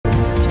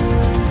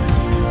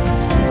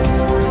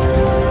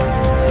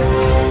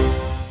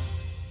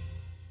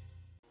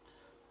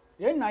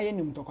ye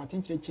nim to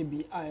kwatenkyereke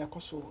bi a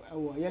yakoso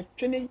ewo ye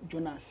twene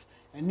Jonas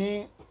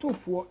ene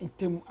tofo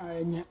item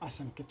anye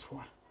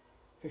asanketwa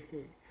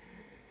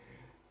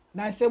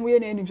na se mu ye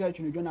na enim sha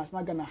twene Jonas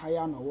na gana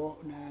haya no wo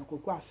na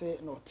koku ase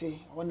na ote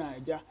ona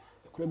aja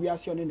ekura bi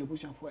ase one na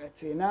busuafo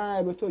ete na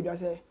ebeto odwa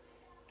se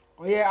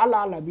oye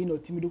ala bi na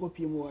otimi de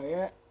kopie mu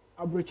oye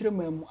abrochire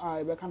mam a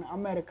ebeka na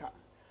America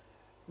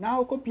na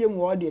okopie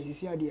mu wo de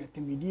asisi ade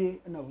atemidie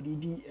na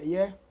odidi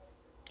eye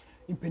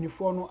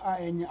impenifo no a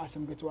enye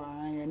asamketo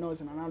a na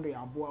ose na nado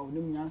ya aboa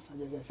onim nyansa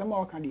je se ma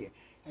oka de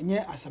enye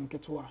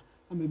asamketo a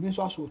mebi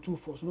nso aso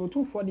 24 so no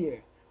 24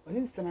 de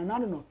ose se na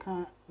nado no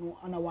ka no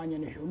ana wanye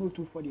ne hwe no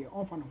 24 de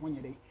onfa no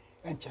honye de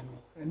enche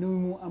no enu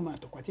mu ama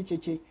to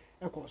kwachecheche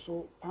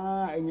ekoso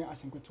pa enye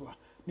asamketo a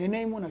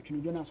nenan mu na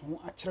Twene Jonas ho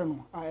akere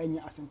no a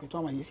enye asamketo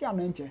ama yesi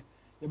ananche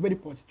ye be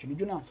report Twene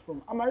Jonas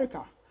from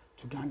America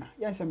to Ghana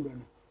yensembre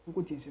no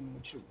nkotie nsem mu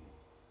kire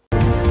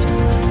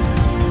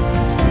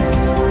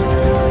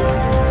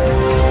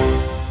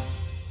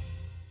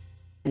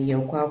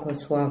Yokwa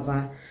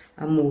kwatwaba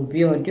ama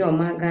obi odi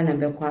omaga na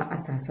bekwa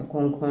asase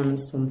konkon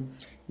so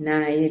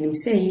na yenim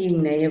se yi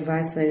na ye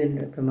vasa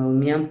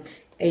ndopamamia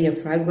eye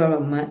fragbara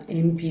ma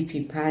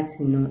MPP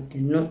party no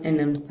eno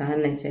enam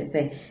sana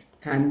chese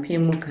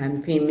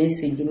campaign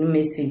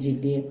message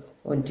de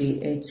odi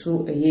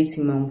etu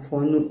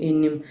eyetimamfo no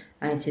enim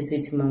a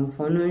chese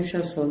timamfo no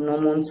nhwe so no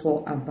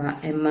monto aba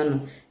emano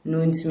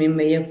no ntimi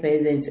meye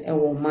president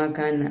ewo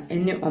maga na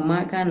ene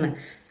omaga na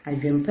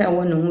adwempa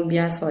won ho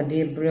bia so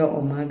de bre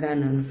omaga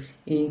na no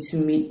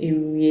entumi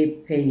ewie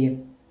peye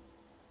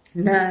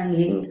na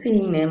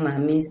yinti na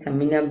mami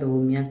Samina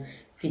Bawumia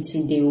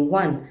fiti day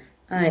 1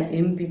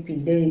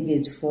 MPP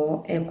delegate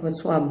for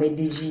ekoto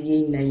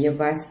abediji na ye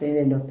vice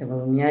president Dr.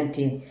 Bawumia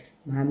de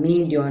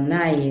mami de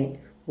onaye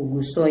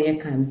oguso ye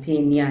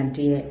campaign ya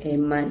de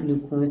ema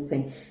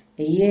nukunse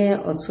eye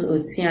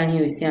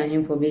otianyi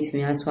osianyi for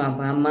betimi ato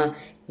abama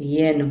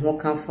ye ne ho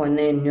kafo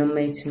na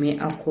nyoma etumi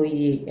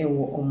akoye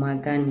ewo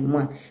omaga ni mu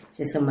a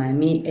chese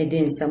mami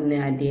ede nsam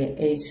na ade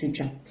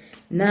etutwa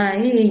na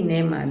ye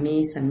ne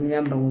mami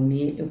Samina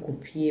Bawumia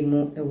ekopie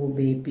mu ewo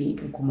baby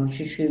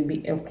nkomohwehwe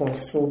bi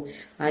ekoso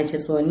a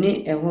chese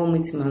oni eho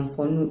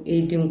mutimamfo no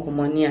edi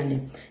nkomoni ade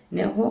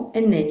na ho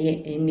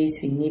eneye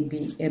enisi ni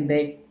bi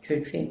ebe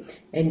twetwe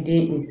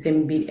ede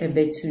nsem bi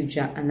ebe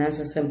tutwa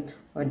anasosem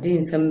ode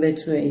nsem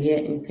betu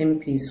eye nsem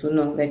piso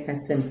no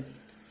bekasem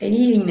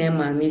eyi ne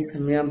mami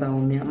Samina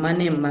Bawumia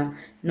manema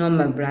no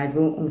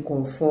mabrado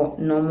nkofo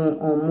no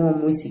mo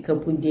musika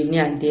pudie ni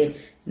ade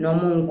no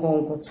mo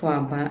nkonkoto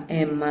aba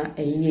ema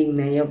eyi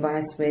na ye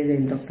vice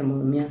president Dr.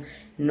 Bawumia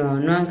no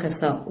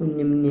ankasa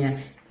onimnia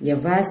ye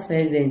vice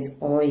president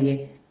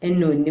oye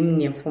eno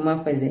onimnia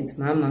former president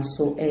mama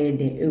so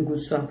de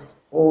eguso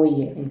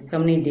oye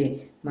nsomni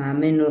de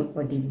maame no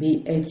odi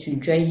bi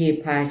etudwaye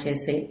pa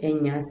chese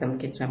enya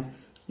asamketwa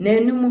na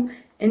enumu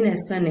ena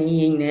sana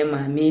yi na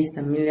mami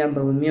Samina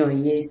Bawumia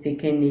oye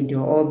second lady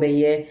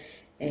obeye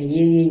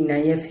ye na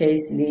ye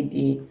first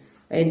lady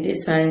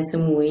this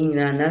handsome way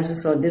na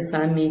so this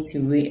amity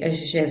we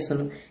ehye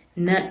so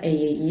na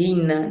yi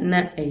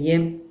na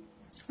eye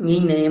yi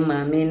na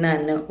mami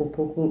na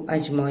opoku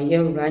ajma ye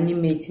rani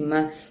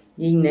metima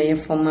yi na ye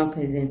former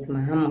president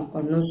Mahama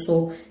ono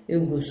so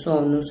eguso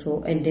ono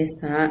so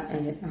edesa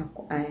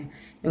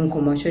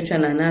nkomohwehwe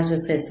na so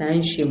se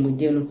sanhye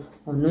mudeno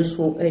ono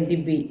so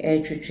edibi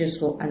etwetwe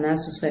so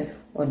anaso so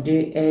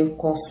ode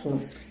ekoso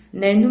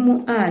na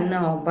enumu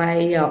na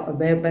obaye ya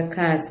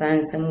obebeka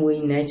sansam we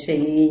na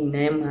cheye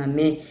na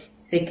mame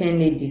second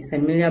lady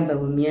Samina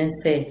Bawumia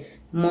se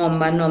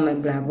mama no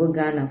mebrabo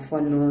Ghana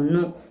for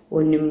no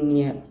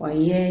onimnie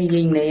oye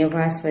ye na ye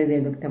vice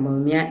president Dr.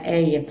 Bawumia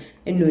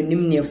eno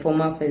onimnie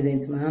former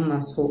president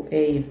Mahama so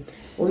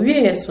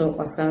owie so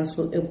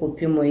osanso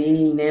ekopimo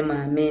ye na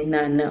mame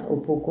na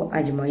opoko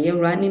ajima ye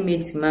rani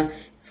metima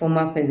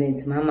former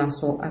president Mahama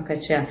so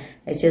akacha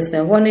echese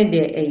hone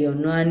de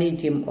eyono ani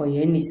dim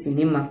oye ni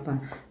sinima pa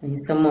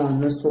nsama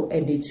ono so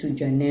editu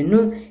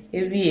janenu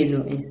ewie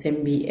no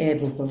ensembi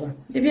boboba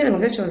de bia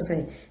magacho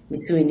say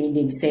misiwe ni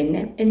de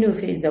bisene eni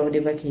office da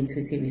wode back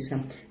into TV so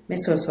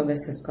meso so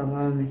versus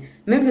kama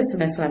me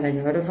so ala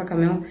ya wado faka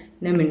me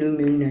na menu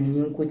na ni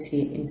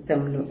nkoti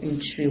nsam no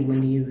ntri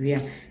woni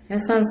ewia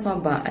yasanso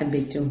ba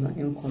abetu ho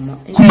enkoma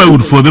kuma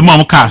would for be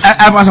mom cars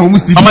abasa mo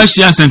steve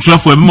commercial central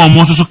for be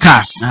mom so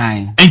cars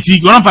enti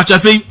gona pacha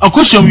fe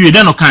okoshom wie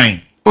den no kan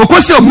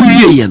okoshom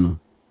wie ye no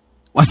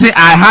I say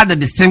I had the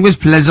distinguished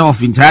pleasure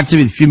of interacting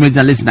with female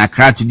journalists in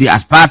Accra today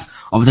as part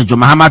of the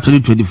Mahama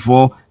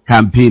 2024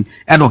 campaign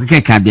and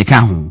okay can they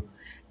can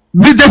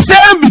be the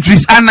same between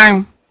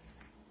Anan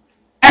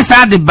as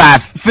the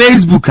bath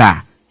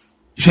Facebooker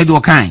shadow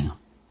kind.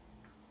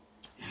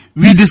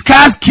 We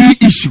discuss key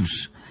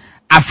issues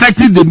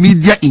affecting the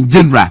media in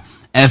general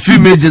and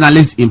female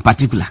journalists in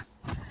particular.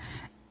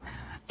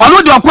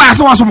 Although they acquire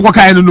someone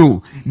kind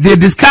no, they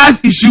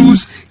discuss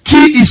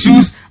key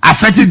issues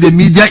affecting the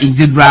media in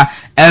general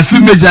and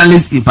female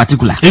journalists in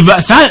particular.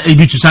 If sa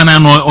ebi to sana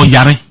no o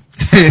yare.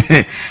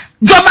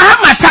 John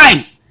Mahama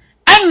time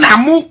and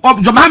namu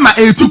of John Mahama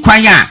etu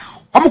kwanya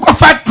Omuko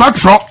fight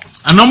trotro.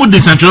 And no more the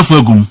central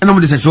for gum. And no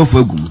more the central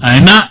for gum.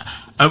 And now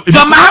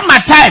John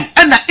Mahama time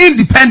and the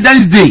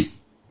Independence Day.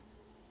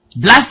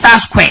 Blaster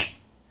Square.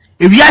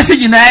 If you are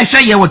seeing na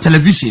share your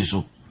television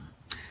so.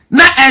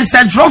 Na and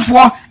central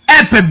for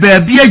epe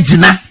baby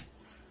jina.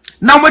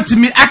 Now what to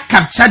me I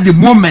capture the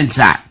moment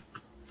that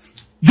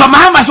John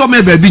Mahama so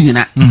me baby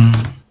jina.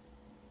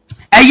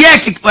 A year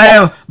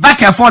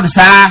back and forth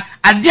sir.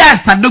 A dear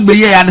stand up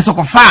ye and so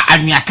far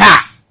and your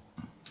car.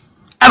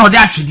 I would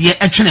actually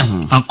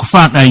ho. Uncle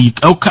Fat I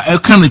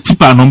can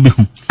tipper no be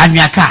and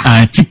your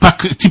car. Tipper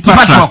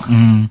truck.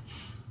 And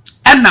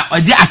now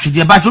they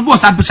actually about to go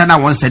some picture now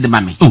one said the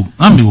mammy. Oh,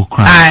 I will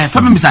cry. For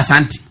Mr.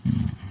 Santi.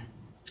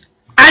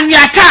 And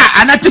your car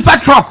and a tipper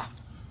truck.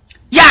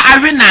 Yeah,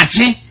 I ran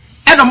nachi.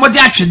 And what they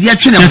actually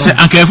say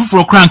Uncle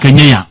for crank and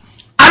yeah.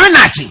 I ran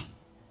nachi.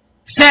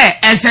 Say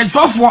and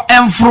central for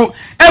Enfro.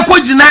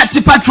 Equina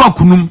tipper truck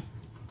num.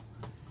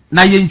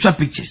 Now you intro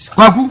pictures.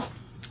 Kwaku.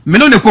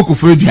 Meno ne koko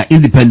Farida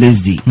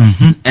Independence Day.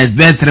 It's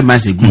been 3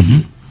 months ago.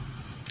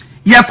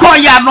 Ya call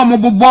ya no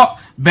mobo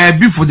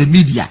baby for the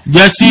media.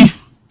 Yes, see.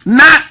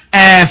 Na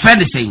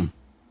friend saying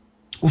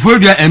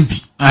Farida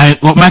MP. I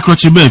what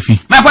microchip befi.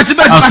 Microchip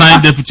befi.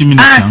 Outside deputy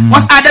minister.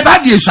 Was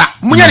adeba di sha.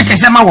 Munya ne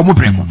kese ma wo mo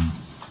preko.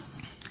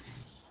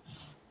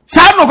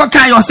 Sa no ko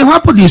kan yo se ho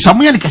podi sha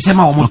munya ne kese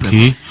ma wo mo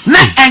preko. Na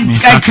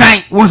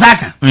kan wo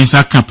zaka. When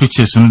saka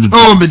pictures no do.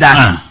 Oh me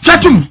that.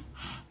 Chatum.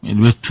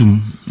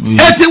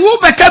 Eti wo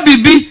beka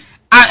bibi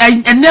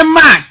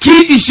enema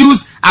key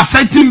issues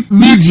affecting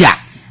media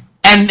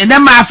and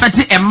enema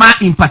affecting Emma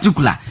in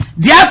particular.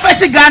 The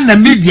affecting Ghana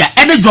media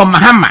and John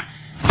Mahama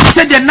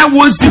said they now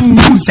won't see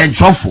move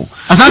central for.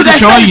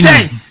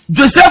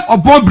 Joseph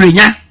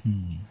Obobrenya.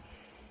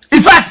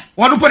 In fact,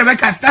 one put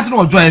Rebecca started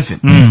on Joy FM.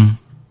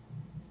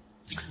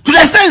 To the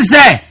extent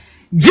say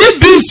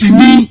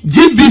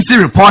GBC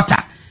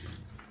reporter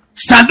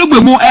stand up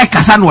with more air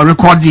Cassano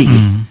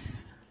recording.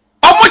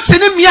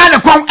 Omochini mi ane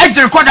kon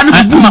eje record na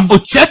bubu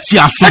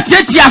otiatia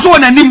so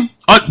na nim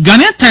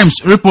Ghanaian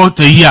Times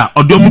reporter here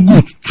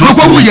odomugu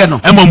troko wuye no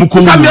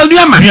emamuko Samuel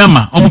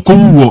Niama omuko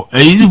wo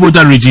easy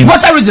voter regime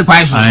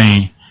kwa iso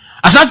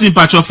Asante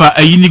pachofa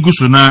ayinigu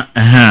so na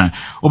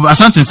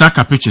asante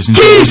saka pictures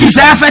ki su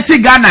say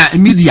affect Ghana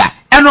media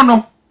eno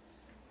no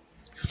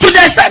to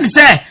the extent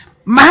say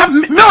me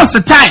was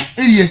the time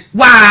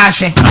wa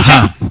hwe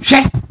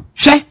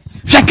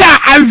ka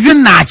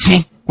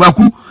awinachi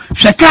kwaku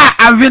Sheka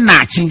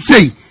Avinachi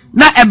say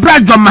na Ebra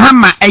John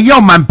Mahama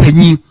eyo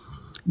mampanyin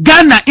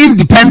Ghana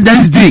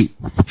Independence Day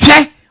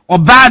hwe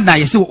obada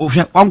yesi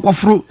ohwe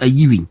onkofro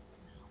ayiwi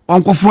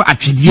onkofro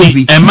atwedie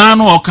bi e man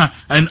no oka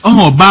and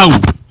obawo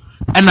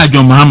na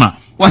John Mahama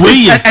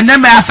we and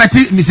them affect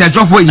Mr.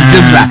 Jofo in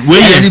Jebra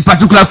we in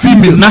particular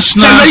female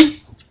national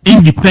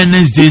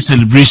Independence Day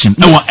celebration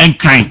e won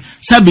enkran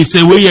sabi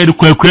say we ye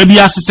kwakura bi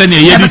asese na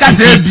ye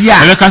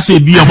Rebecca say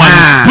bi o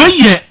man we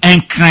ye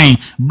enkran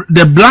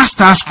the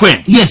Blaster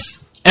Square yes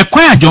e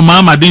kwa John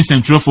Mahama den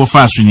central for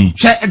fast ni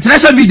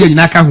international media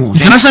nyina ka ho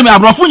international media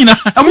abrofo nyina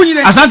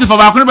asante for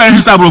ba ko ba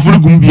hisa abrofo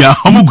gum bia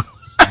omugu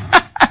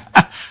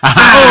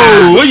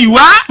oh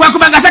oyiwa kwa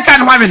kubanga saka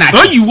no hwe na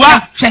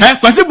oyiwa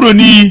kwase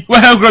broni we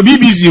have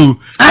BBC o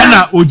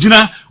na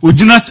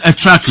ojina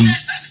track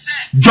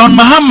John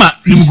Mahama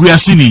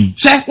nimguasini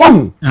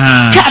wahu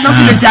ka no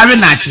se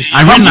Arenachi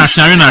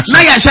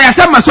na ya sha ya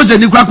sama soja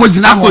ni kwa ko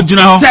jina ho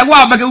se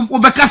wa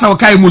obekasa o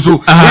kai muso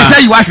ya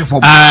say you ahwe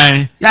for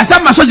ya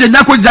sama soja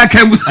na ko jina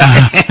kai muso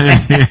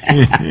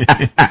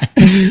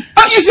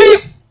oh you see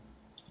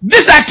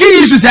this are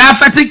key issues are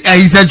affecting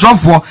is a job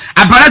for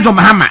Abraham John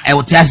Mahama e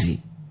wotiasi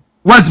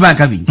what man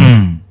ka bi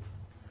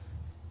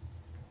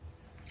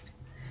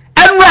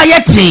enwa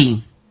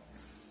yeti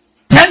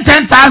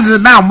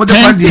 10,000 now more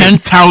than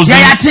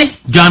 10,000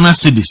 Ghana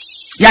cedis.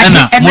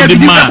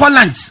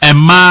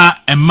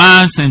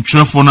 Emma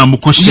central for na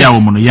moko share wo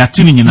no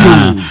yatini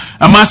nyina.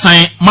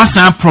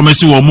 Masa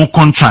promise wo mo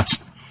contract.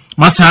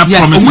 Masa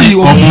promise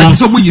wo mo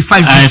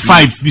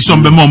 5 bi so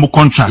be mo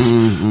contract.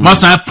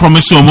 Masa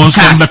promise wo mo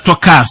so be to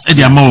cars e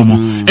dia ma wo mo.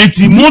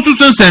 Enti mo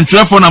so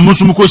central for na mo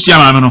so moko share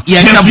ma me no.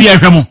 Ye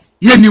hwemo.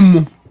 Ye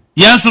nimmo.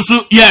 Ye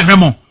so ye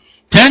hwemo.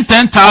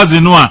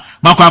 10,000 no a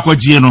makwa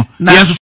akwagie no.